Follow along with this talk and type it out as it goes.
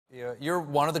You're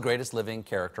one of the greatest living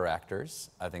character actors.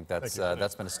 I think that's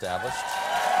been established.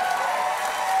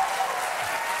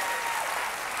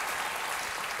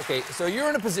 Okay, so you're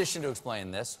in a position to explain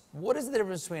this. What is the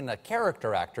difference between a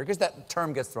character actor, because that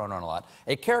term gets thrown around a lot,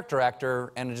 a character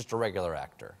actor and just a regular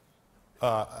actor?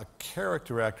 A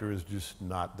character actor is just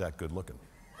not that good looking.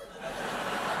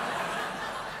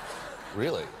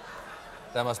 Really?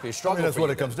 That must be a struggle. I mean, that's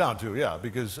what it comes down to, yeah,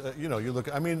 because, you know, you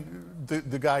look, I mean,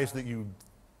 the guys that you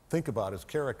think about as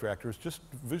character actors, just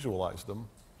visualize them,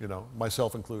 you know,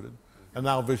 myself included. And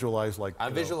now visualize like,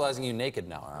 I'm visualizing you naked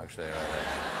now, actually.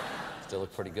 Still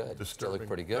look pretty good. Disturbing. Still look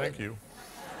pretty good. Thank you.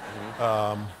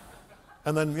 Mm-hmm.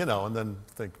 And then, you know, and then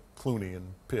think Clooney and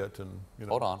Pitt and, you know.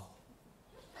 Hold on.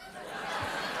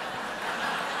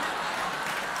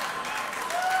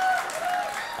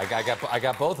 I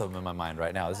got both of them in my mind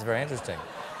right now. This is very interesting.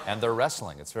 And they're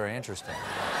wrestling. It's very interesting.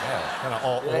 Yeah. Kind of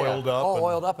all oiled up. All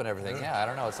oiled up and everything. Yeah, I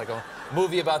don't know. It's like a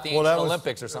movie about the ancient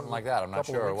Olympics or something like that. I'm not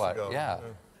sure what. Ago.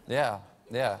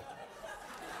 Yeah.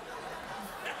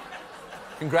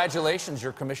 Congratulations,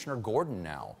 you're Commissioner Gordon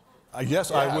now. Yes,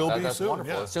 I will be that's soon.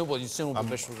 Wonderful. Yeah. Soon will be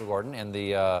Commissioner Gordon in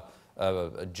the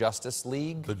Justice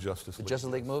League. The Justice League. The Justice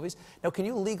League movies. Now, can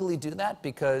you legally do that?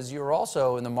 Because you're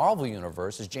also in the Marvel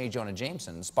universe as Jonah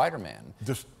Jameson, Spider-Man.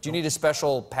 Do you need a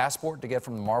special passport to get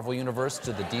from the Marvel universe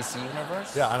to the DC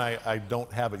universe? Yeah, and I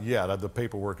don't have it yet. The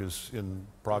paperwork is in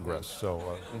progress,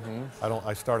 so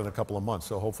I start in a couple of months.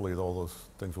 So hopefully all those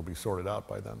things will be sorted out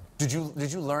by then. Did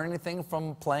you learn anything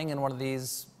from playing in one of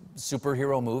these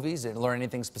superhero movies? Did you learn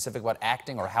anything specific about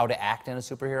acting or how to act in a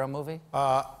superhero movie?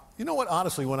 You know what,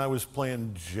 honestly, when I was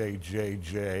playing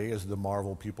JJJ, as the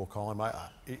Marvel people call him,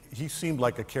 he seemed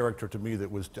like a character to me that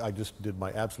I just did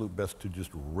my absolute best to just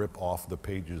rip off the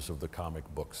pages of the comic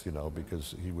books, you know,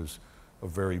 because he was a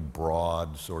very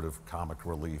broad sort of comic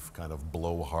relief, kind of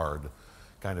blowhard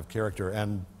kind of character.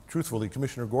 And truthfully,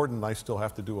 Commissioner Gordon, I still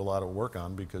have to do a lot of work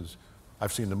on because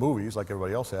I've seen the movies like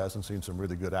everybody else has and seen some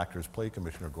really good actors play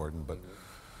Commissioner Gordon, but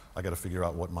I got to figure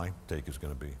out what my take is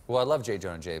going to be. Well, I love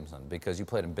Jonah Jameson because you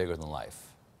played him bigger than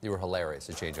life. You were hilarious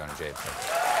as Jonah Jameson.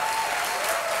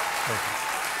 Thank you.